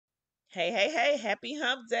Hey, happy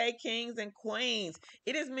hump day, kings and queens.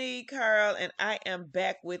 It is me, Carl, and I am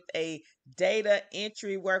back with a data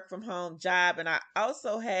entry work from home job. And I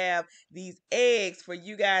also have these eggs for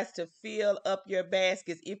you guys to fill up your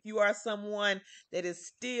baskets. If you are someone that is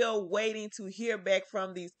still waiting to hear back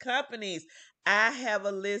from these companies, I have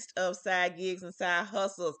a list of side gigs and side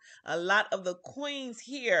hustles. A lot of the queens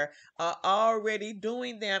here are already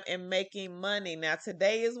doing them and making money. Now,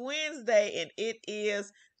 today is Wednesday and it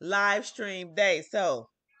is live stream day. So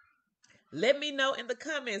let me know in the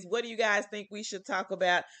comments, what do you guys think we should talk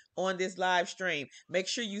about on this live stream? Make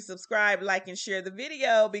sure you subscribe, like, and share the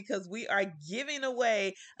video because we are giving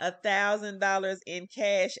away $1,000 in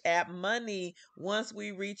cash app money once we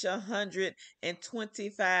reach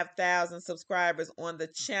 125,000 subscribers on the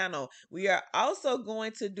channel. We are also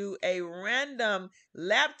going to do a random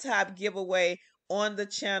laptop giveaway on the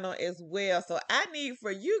channel as well. So I need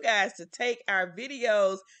for you guys to take our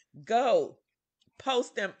videos, go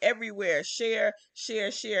post them everywhere. Share.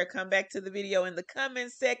 Come back to the video in the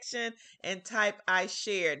comment section and type I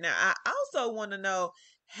shared. Now, I also want to know,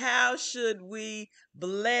 how should we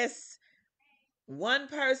bless one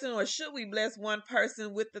person, or should we bless one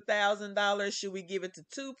person with the $1,000? Should we give it to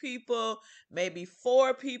two people, maybe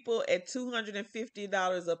four people at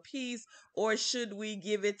 $250 a piece, or should we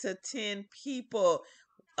give it to 10 people,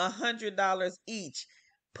 $100 each?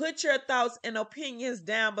 Put your thoughts and opinions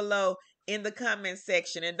down below in the comment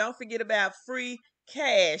section. And don't forget about free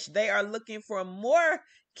cash. They are looking for more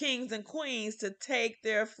kings and queens to take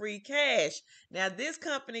their free cash. Now, this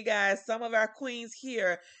company, guys, some of our queens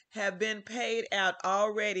here have been paid out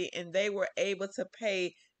already, and they were able to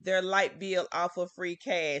pay their light bill off of free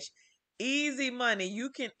cash. Easy money. You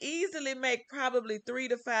can easily make probably $300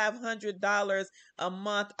 to $500 a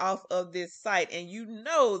month off of this site, and you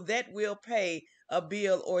know that will pay a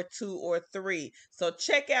bill or two or three. So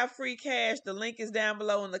check out free cash. The link is down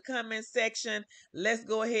below in the comment section. Let's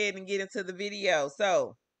go ahead and get into the video.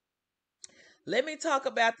 So let me talk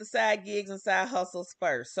about the side gigs and side hustles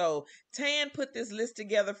first. So Tan put this list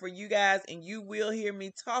together for you guys, and you will hear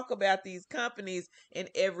me talk about these companies in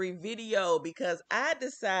every video because I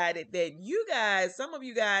decided that you guys, some of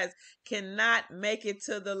you guys, cannot make it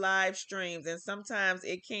to the live streams, and sometimes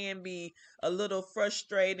it can be a little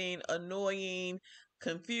frustrating, annoying,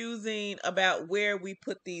 confusing about where we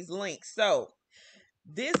put these links. So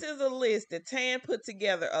this is a list that Tan put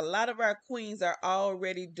together. A lot of our queens are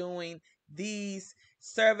already doing these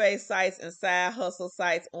survey sites and side hustle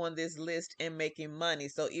sites on this list and making money.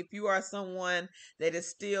 So if you are someone that is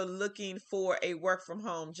still looking for a work from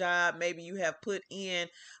home job, maybe you have put in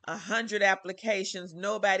 100 applications,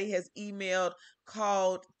 nobody has emailed,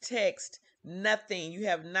 called, text, nothing. You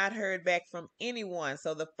have not heard back from anyone.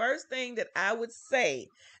 So the first thing that I would say,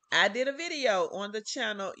 I did a video on the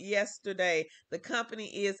channel yesterday. The company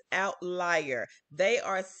is Outlier. They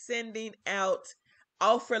are sending out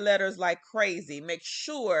offer letters like crazy. Make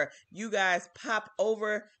sure you guys pop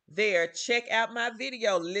over there. Check out my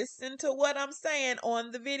video. Listen to what I'm saying on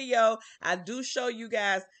the video. I do show you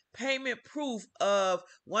guys payment proof of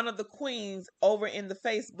one of the queens over in the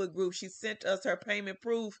Facebook group. She sent us her payment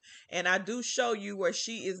proof, and I do show you where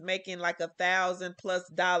she is making like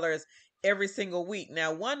 $1,000+ every single week.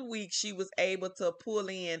 Now, one week she was able to pull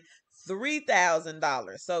in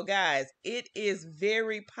 $3,000. So guys, it is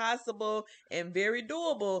very possible and very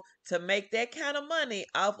doable to make that kind of money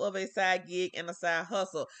off of a side gig and a side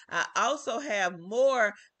hustle. I also have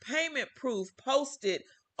more payment proof posted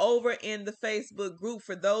over in the Facebook group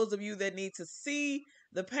for those of you that need to see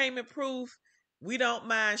the payment proof. We don't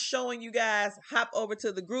mind showing you guys. Hop over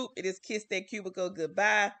to the group. It is Kiss That Cubicle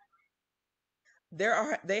Goodbye. There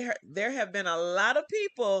have been a lot of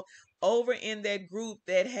people over in that group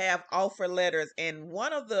that have offer letters, and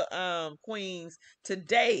one of the queens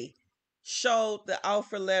today showed the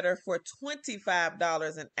offer letter for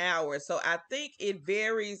 $25 an hour. So I think it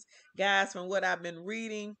varies, guys, from what I've been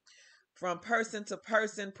reading, from person to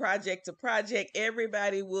person, project to project.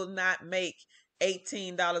 Everybody will not make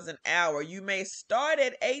 $18 an hour. You may start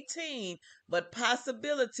at 18, but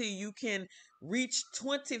possibility you can reach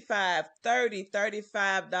 25, 30,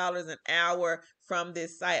 $35 an hour from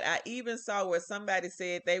this site. I even saw where somebody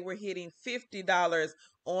said they were hitting $50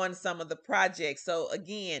 on some of the projects. So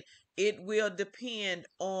again, it will depend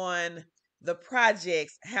on the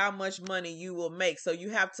projects, how much money you will make. So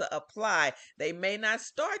you have to apply. They may not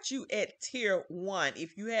start you at tier 1.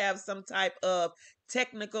 If you have some type of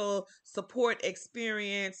technical support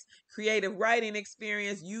experience, creative writing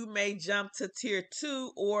experience, you may jump to tier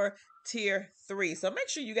 2 or tier 3. So make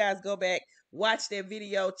sure you guys go back, watch that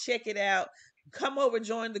video, check it out. come over,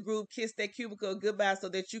 join the group, kiss that cubicle goodbye so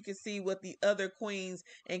that you can see what the other queens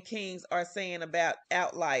and kings are saying about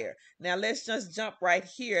Outlier. Now, let's just jump right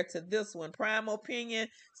here to this one. Prime Opinion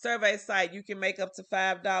survey site. You can make up to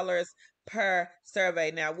 $5 per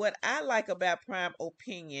survey. Now, what I like about Prime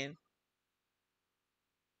Opinion,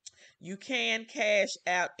 you can cash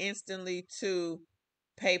out instantly to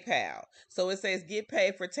PayPal. So it says get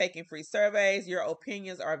paid for taking free surveys. Your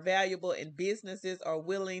opinions are valuable and businesses are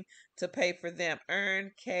willing to pay for them.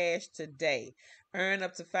 Earn cash today. Earn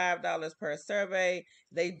up to $5 per survey.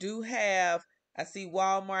 They do have, I see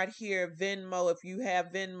Walmart here, Venmo. If you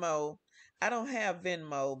have Venmo, I don't have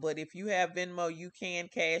Venmo, but if you have Venmo, you can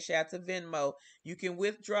cash out to Venmo. You can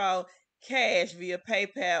withdraw cash via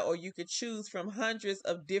PayPal, or you could choose from hundreds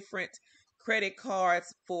of different credit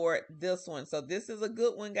cards for this one. So this is a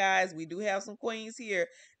good one, guys. We do have some queens here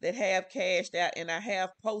that have cashed out, and I have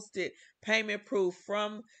posted payment proof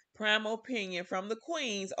from Prime Opinion from the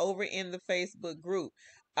queens over in the Facebook group.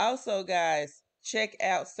 Also, guys, check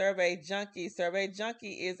out Survey Junkie. Survey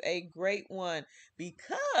Junkie is a great one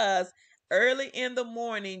because early in the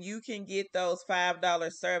morning, you can get those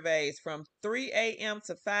 $5 surveys from 3 a.m.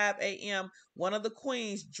 to 5 a.m. One of the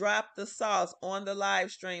queens dropped the sauce on the live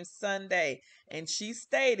stream Sunday, and she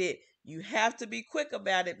stated you have to be quick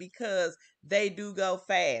about it because they do go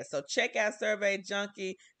fast. So check out Survey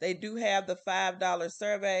Junkie. They do have the $5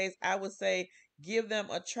 surveys. I would say give them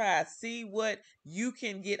a try. See what you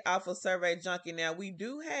can get off of Survey Junkie. Now, we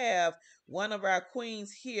do have one of our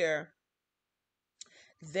queens here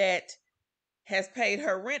that has paid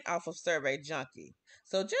her rent off of Survey Junkie.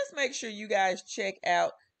 So just make sure you guys check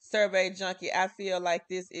out Survey Junkie. I feel like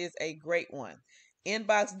this is a great one.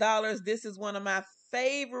 Inbox Dollars, this is one of my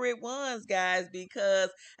favorite ones, guys, because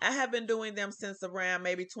I have been doing them since around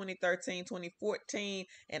maybe 2013, 2014,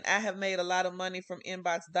 and I have made a lot of money from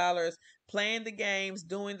Inbox Dollars playing the games,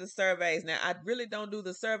 doing the surveys. Now, I really don't do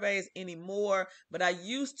the surveys anymore, but I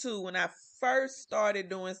used to when I first started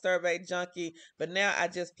doing Survey Junkie, but now I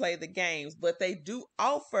just play the games. But they do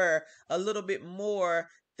offer a little bit more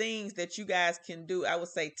things that you guys can do. I would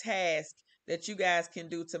say tasks that you guys can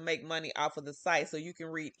do to make money off of the site. So you can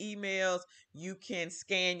read emails, you can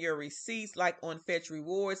scan your receipts like on Fetch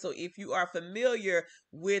Rewards. So if you are familiar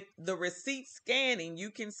with the receipt scanning, you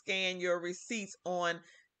can scan your receipts on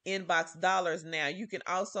Inbox Dollars now. You can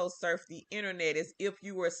also surf the internet as if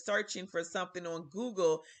you were searching for something on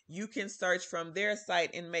Google. You can search from their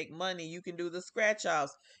site and make money. You can do the scratch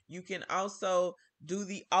offs. You can also do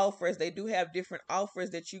the offers. They do have different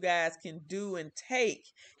offers that you guys can do and take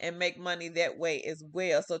and make money that way as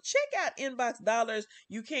well. So check out Inbox Dollars.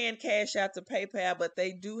 You can cash out to PayPal, but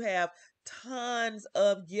they do have tons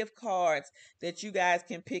of gift cards that you guys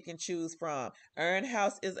can pick and choose from. Earn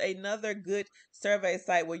House is another good survey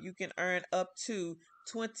site where you can earn up to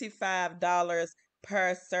 $25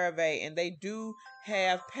 per survey, and they do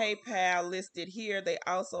have PayPal listed here. They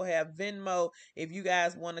also have Venmo if you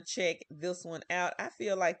guys want to check this one out. I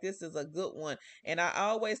feel like this is a good one, and I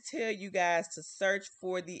always tell you guys to search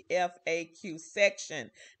for the FAQ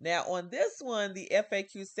section. Now on this one, the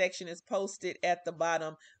FAQ section is posted at the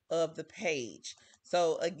bottom of the page.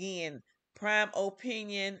 So again, Prime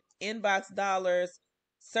Opinion, Inbox Dollars,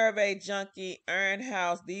 Survey Junkie, Earn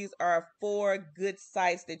House. These are 4 good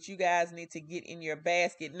sites that you guys need to get in your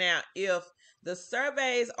basket. Now, if the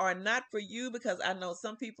surveys are not for you, because I know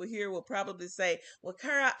some people here will probably say, well,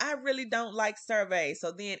 Kara, I really don't like surveys.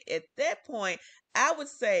 So then at that point, I would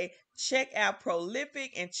say check out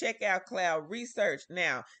Prolific and check out Cloud Research.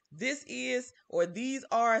 Now, these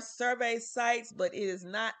are survey sites, but it is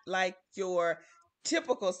not like your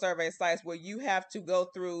typical survey sites where you have to go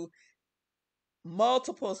through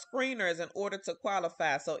multiple screeners in order to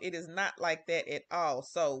qualify. So it is not like that at all.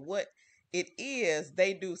 So what it is,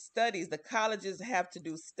 they do studies. The colleges have to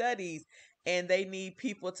do studies, and they need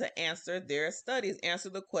people to answer their studies, answer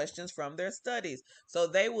the questions from their studies. So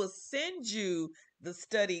they will send you the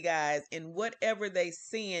study guides, and whatever they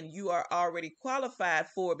send, you are already qualified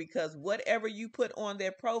for, because whatever you put on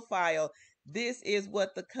their profile, this is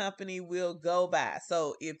what the company will go by.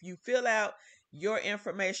 So if you fill out your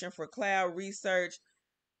information for Cloud Research,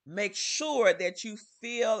 make sure that you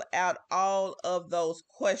fill out all of those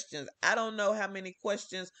questions. I don't know how many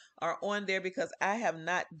questions are on there because I have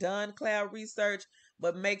not done Cloud Research,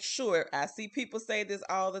 but make sure. I see people say this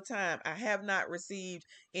all the time. I have not received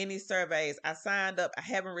any surveys. I signed up. I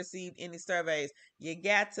haven't received any surveys. You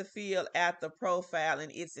got to fill out the profile in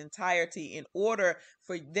its entirety in order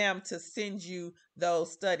for them to send you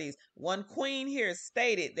those studies. One queen here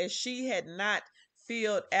stated that she had not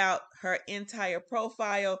filled out her entire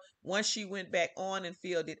profile. Once she went back on and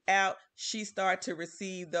filled it out, she started to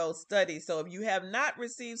receive those studies. So if you have not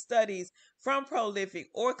received studies from Prolific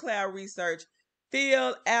or Cloud Research,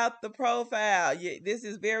 fill out the profile. This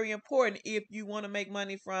is very important if you want to make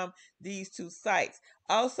money from these two sites.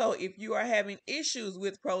 Also, if you are having issues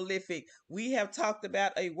with Prolific, we have talked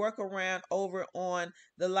about a workaround over on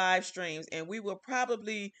the live streams, and we will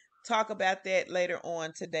probably talk about that later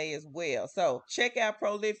on today as well. So check out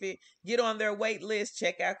Prolific, get on their wait list,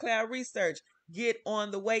 check out Cloud Research, get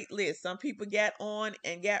on the wait list. Some people got on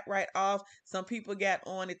and got right off. Some people got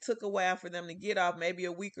on. It took a while for them to get off, maybe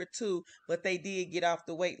a week or two, but they did get off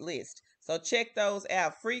the wait list. So check those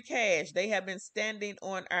out. Free cash. They have been standing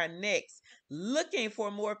on our necks looking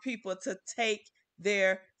for more people to take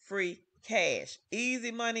their free cash.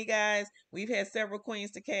 Easy money, guys. We've had several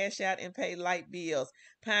queens to cash out and pay light bills.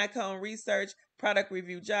 Pinecone Research, Product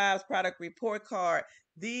Review Jobs, Product Report Card.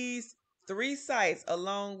 These three sites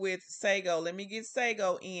along with Sago. Let me get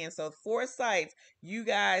Sago in. So 4 sites you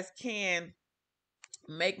guys can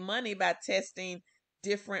make money by testing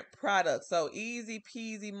different products. So easy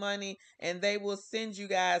peasy money, and they will send you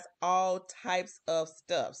guys all types of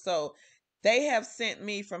stuff. So they have sent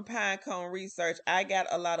me from Pinecone Research. I got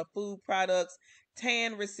a lot of food products.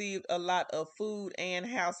 Tan received a lot of food and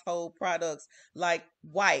household products like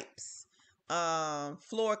wipes,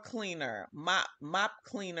 floor cleaner, mop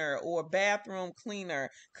cleaner, or bathroom cleaner.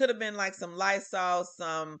 Could have been like some Lysol,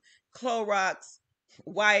 some Clorox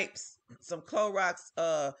wipes, some Clorox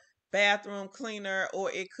bathroom cleaner,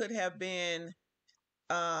 or it could have been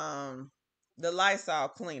the Lysol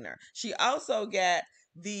cleaner. She also got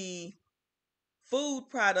the food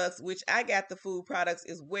products, which I got the food products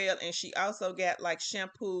as well, and she also got like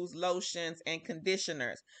shampoos, lotions, and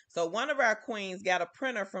conditioners. So one of our queens got a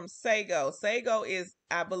printer from Sago. Sago is,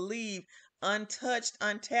 I believe, untouched,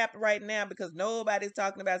 untapped right now because nobody's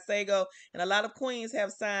talking about Sago, and a lot of queens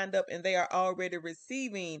have signed up and they are already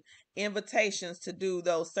receiving invitations to do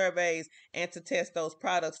those surveys and to test those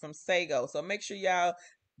products from Sago. So make sure y'all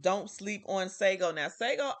don't sleep on Sago. Now,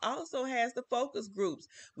 Sago also has the focus groups.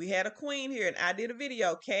 We had a queen here, and I did a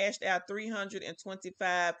video, cashed out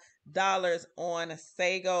 $325 on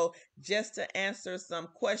Sago just to answer some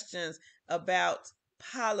questions about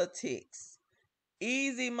politics.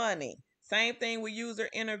 Easy money. Same thing with user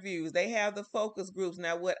interviews. They have the focus groups.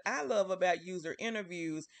 Now, what I love about user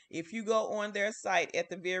interviews, if you go on their site at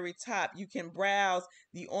the very top, you can browse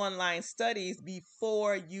the online studies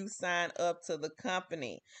before you sign up to the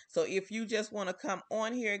company. So if you just want to come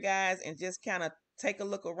on here, guys, and just kind of take a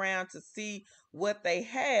look around to see what they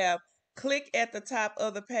have, click at the top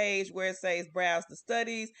of the page where it says browse the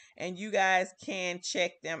studies, and you guys can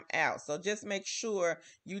check them out. So just make sure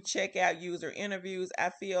you check out user interviews. I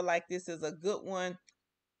feel like this is a good one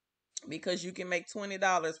because you can make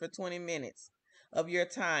 $20 for 20 minutes of your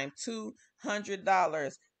time,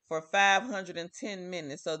 $200 for 510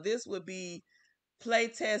 minutes. So this would be play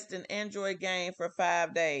test an Android game for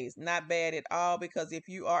 5 days. Not bad at all, because if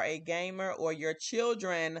you are a gamer or your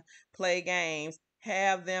children play games,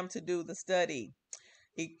 have them to do the study.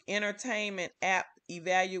 Entertainment app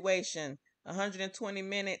evaluation, 120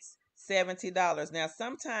 minutes, $70. Now,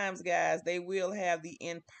 sometimes, guys, they will have the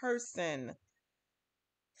in-person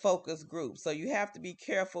focus group. So you have to be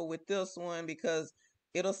careful with this one because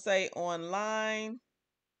it'll say online.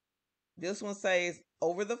 This one says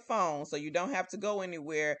over the phone, so you don't have to go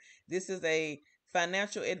anywhere. This is a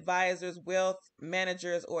financial advisors, wealth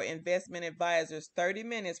managers, or investment advisors, 30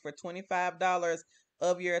 minutes for $25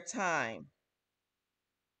 of your time.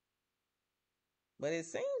 But it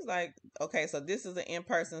seems like, okay, so this is an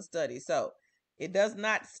in-person study. So it does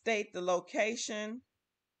not state the location.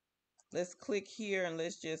 Let's click here and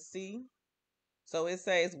let's just see. So it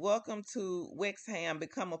says, welcome to Wexham,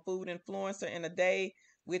 become a food influencer in a day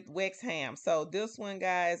with Wexham. So this one,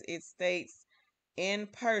 guys, it states in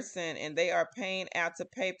person, and they are paying out to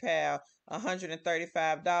PayPal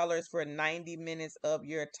 $135 for 90 minutes of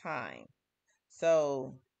your time.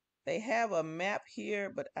 So they have a map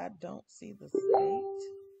here, but I don't see the state.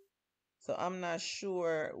 So I'm not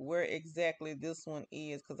sure where exactly this one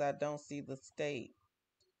is because I don't see the state.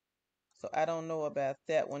 So I don't know about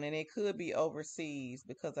that one. And it could be overseas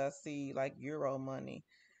because I see like Euro money.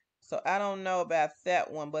 So I don't know about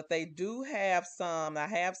that one, but they do have some. I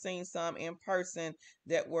have seen some in person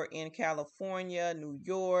that were in California, New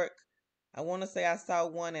York. I want to say I saw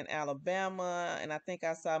one in Alabama, and I think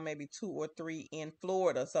I saw maybe 2 or 3 in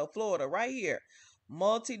Florida. So Florida, right here,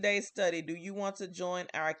 multi-day study. Do you want to join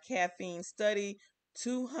our caffeine study?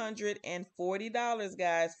 $240,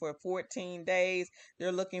 guys, for 14 days.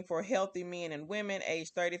 They're looking for healthy men and women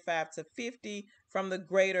aged 35 to 50 from the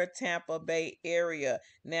greater Tampa Bay area.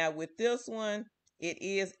 Now, with this one, it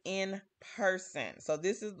is in person. So,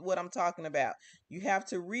 this is what I'm talking about. You have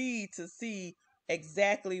to read to see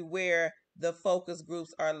exactly where the focus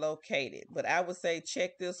groups are located. But I would say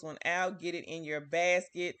check this one out, get it in your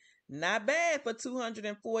basket. Not bad for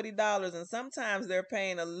 $240. And sometimes they're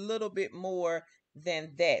paying a little bit more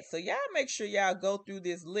than that. So y'all make sure y'all go through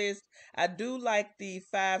this list. I do like the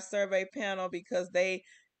 5 survey panel because they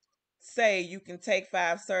say you can take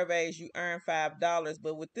 5 surveys, you earn $5.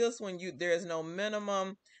 But with this one, there's no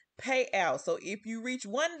minimum payout. So if you reach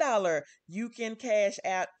 $1, you can cash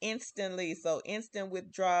out instantly. So instant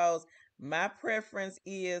withdrawals. My preference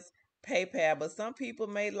is PayPal, but some people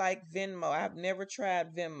may like Venmo. I've never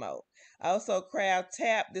tried Venmo. Also, Crowd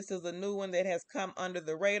Tap. This is a new one that has come under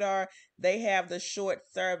the radar. They have the short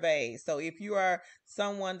surveys. So if you are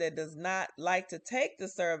someone that does not like to take the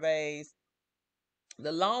surveys,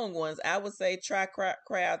 the long ones, I would say try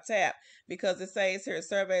Crowd Tap because it says here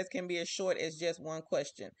surveys can be as short as just one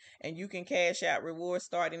question, and you can cash out rewards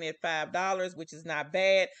starting at $5, which is not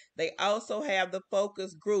bad. They also have the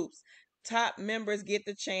focus groups. Top members get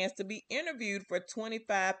the chance to be interviewed for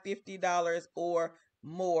 $25, $50 or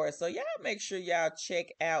more. So y'all make sure y'all check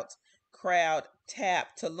out Crowd Tap.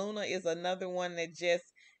 Taluna is another one that just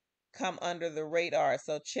come under the radar.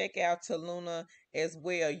 So check out Taluna as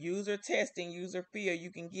well. User testing, user feel.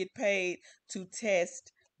 You can get paid to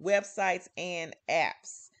test websites and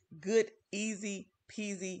apps. Good, easy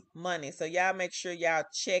peasy money. So y'all make sure y'all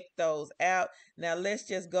check those out. Now let's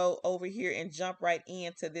just go over here and jump right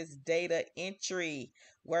into this data entry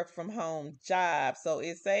work from home job. So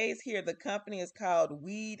it says here the company is called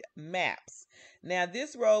Weed Maps. Now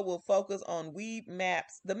this role will focus on Weed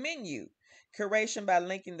Maps, the menu. Curation by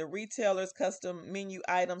linking the retailer's custom menu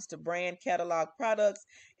items to brand catalog products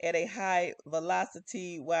at a high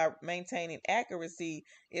velocity while maintaining accuracy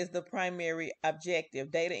is the primary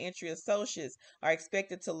objective. Data entry associates are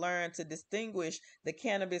expected to learn to distinguish the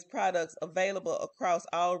cannabis products available across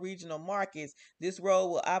all regional markets. This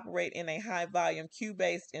role will operate in a high volume queue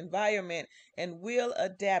based environment and will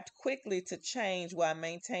adapt quickly to change while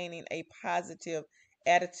maintaining a positive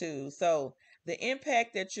attitude. So, the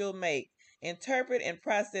impact that you'll make: interpret and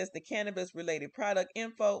process the cannabis related product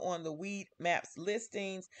info on the Weed Maps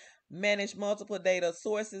listings, manage multiple data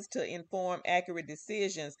sources to inform accurate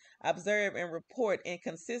decisions, observe and report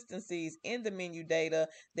inconsistencies in the menu data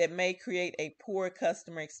that may create a poor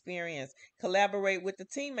customer experience, collaborate with the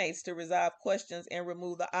teammates to resolve questions and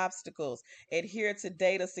remove the obstacles, adhere to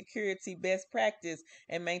data security best practice,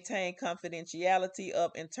 and maintain confidentiality of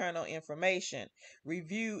internal information,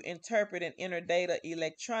 review, interpret, and enter data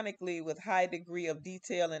electronically with high degree of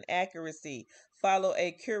detail and accuracy, follow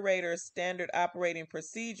a curator's standard operating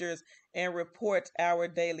procedures, and report our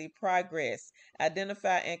daily progress,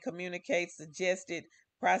 identify and communicate suggested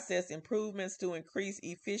process improvements to increase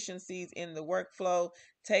efficiencies in the workflow,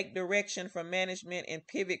 take direction from management, and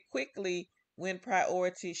pivot quickly when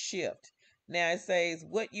priorities shift. Now it says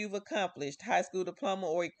what you've accomplished: high school diploma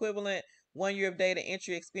or equivalent, 1 year of data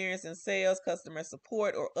entry experience in sales, customer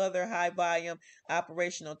support, or other high volume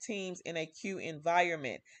operational teams in a queue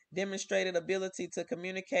environment, demonstrated ability to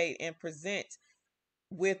communicate and present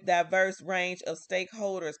with diverse range of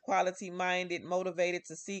stakeholders, quality minded, motivated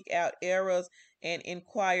to seek out errors and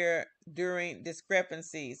inquire during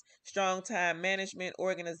discrepancies, strong time management,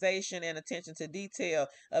 organization, and attention to detail,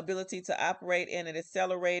 ability to operate in an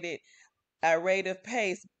accelerated a rate of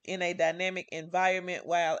pace in a dynamic environment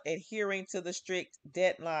while adhering to the strict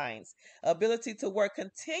deadlines, ability to work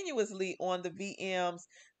continuously on the VM's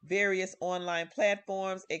various online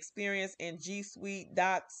platforms, experience in G Suite,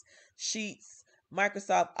 Docs, Sheets,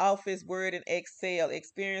 Microsoft Office, Word, and Excel,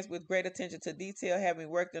 experience with great attention to detail, having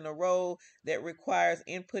worked in a role that requires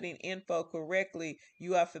inputting info correctly.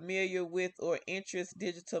 You are familiar with or interest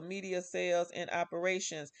digital media sales and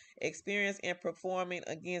operations, experience in performing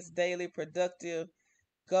against daily productivity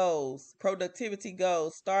goals,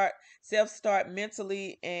 start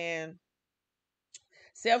mentally and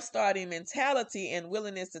self-starting mentality and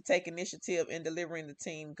willingness to take initiative in delivering the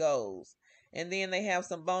team goals. And then they have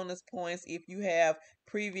some bonus points if you have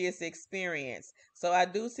previous experience. So I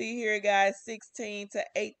do see here, guys, $16 to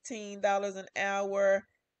 $18 an hour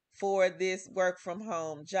for this work from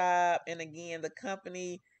home job. And again, the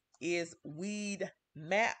company is Weed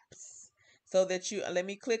Maps. So that you, let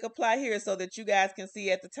me click apply here so that you guys can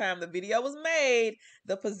see at the time the video was made,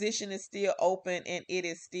 the position is still open and it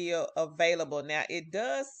is still available. Now, it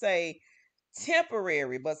does say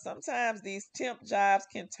temporary, but sometimes these temp jobs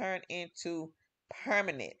can turn into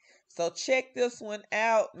permanent. So check this one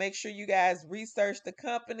out. Make sure you guys research the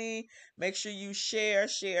company. Make sure you share.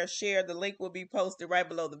 The link will be posted right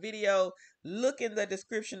below the video. Look in the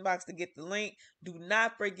description box to get the link. Do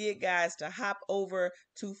not forget, guys, to hop over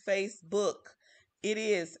to Facebook. It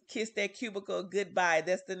is Kiss That Cubicle Goodbye.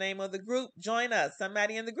 That's the name of the group. Join us.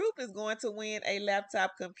 Somebody in the group is going to win a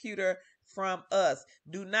laptop computer from us.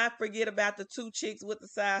 Do not forget about the Two Chicks with the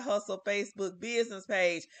Side Hustle Facebook business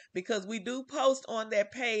page, because we do post on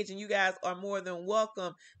that page and you guys are more than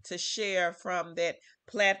welcome to share from that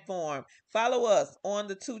platform. Follow us on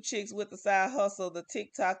the Two Chicks with the Side Hustle, the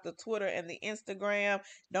TikTok, the Twitter, and the Instagram.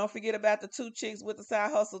 Don't forget about the Two Chicks with the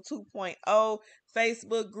Side Hustle 2.0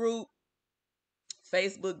 Facebook group,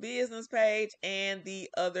 Facebook business page, and the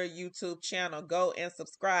other YouTube channel. Go and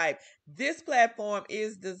subscribe. This platform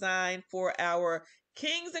is designed for our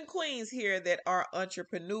kings and queens here that are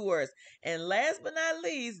entrepreneurs. And last but not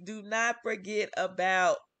least, do not forget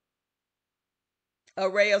about a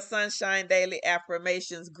Ray of Sunshine Daily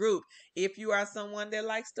Affirmations group. If you are someone that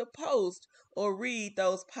likes to post or read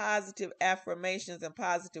those positive affirmations and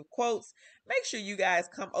positive quotes, make sure you guys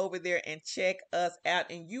come over there and check us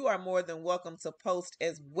out. And you are more than welcome to post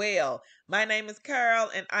as well. My name is Carol,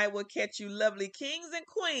 and I will catch you lovely kings and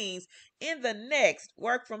queens in the next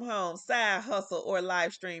work from home, side hustle, or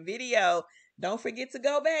live stream video. Don't forget to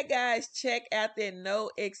go back, guys. Check out that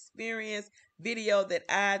no experience video that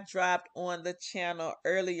I dropped on the channel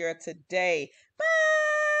earlier today. Bye,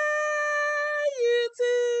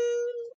 YouTube.